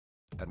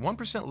At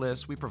 1%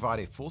 List, we provide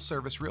a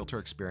full-service realtor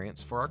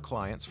experience for our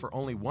clients for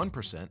only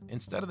 1%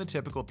 instead of the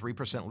typical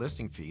 3%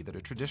 listing fee that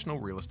a traditional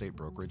real estate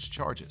brokerage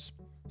charges.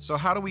 So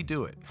how do we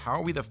do it? How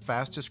are we the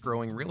fastest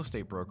growing real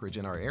estate brokerage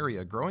in our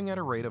area, growing at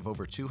a rate of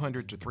over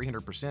 200 to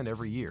 300%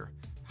 every year?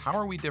 How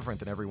are we different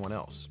than everyone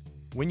else?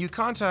 When you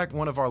contact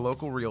one of our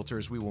local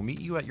realtors, we will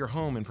meet you at your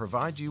home and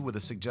provide you with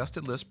a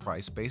suggested list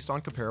price based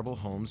on comparable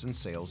homes and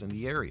sales in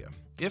the area.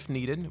 If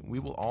needed, we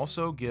will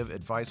also give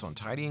advice on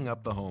tidying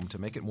up the home to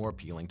make it more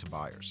appealing to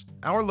buyers.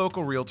 Our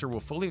local realtor will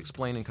fully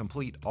explain and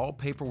complete all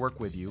paperwork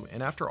with you,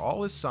 and after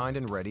all is signed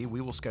and ready, we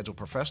will schedule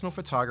professional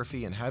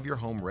photography and have your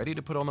home ready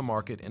to put on the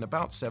market in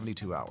about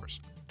 72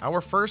 hours. Our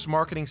first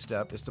marketing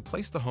step is to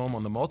place the home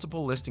on the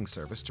multiple listing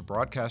service to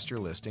broadcast your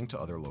listing to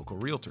other local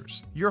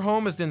realtors. Your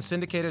home is then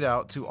syndicated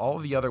out to all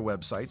of the other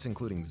websites,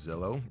 including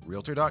Zillow,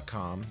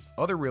 Realtor.com,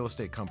 other real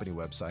estate company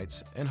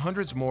websites, and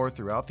hundreds more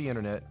throughout the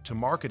internet to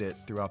market it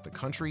throughout the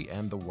country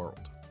and the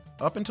world.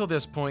 Up until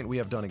this point, we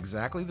have done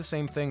exactly the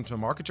same thing to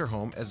market your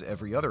home as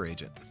every other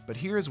agent, but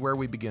here is where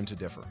we begin to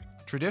differ.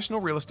 Traditional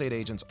real estate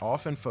agents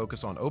often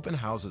focus on open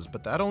houses,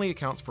 but that only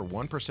accounts for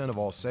 1% of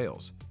all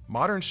sales.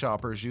 Modern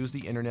shoppers use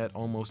the internet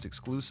almost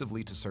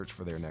exclusively to search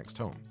for their next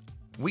home.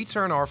 We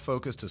turn our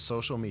focus to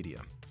social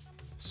media.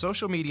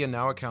 Social media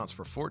now accounts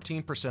for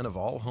 14% of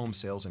all home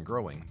sales and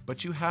growing,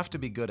 but you have to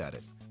be good at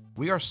it.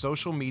 We are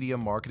social media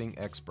marketing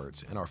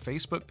experts, and our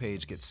Facebook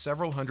page gets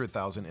several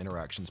 100,000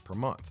 interactions per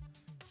month.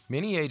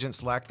 Many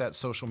agents lack that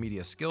social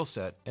media skill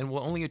set and will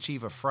only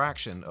achieve a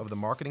fraction of the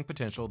marketing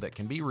potential that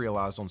can be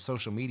realized on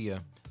social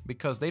media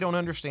because they don't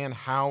understand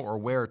how or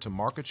where to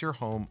market your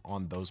home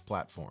on those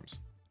platforms.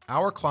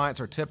 Our clients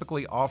are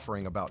typically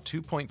offering about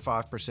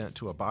 2.5%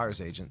 to a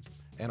buyer's agent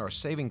and are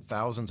saving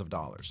thousands of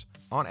dollars.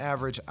 On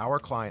average, our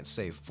clients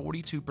save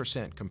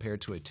 42%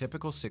 compared to a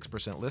typical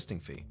 6% listing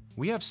fee.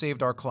 We have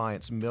saved our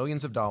clients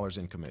millions of dollars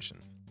in commission.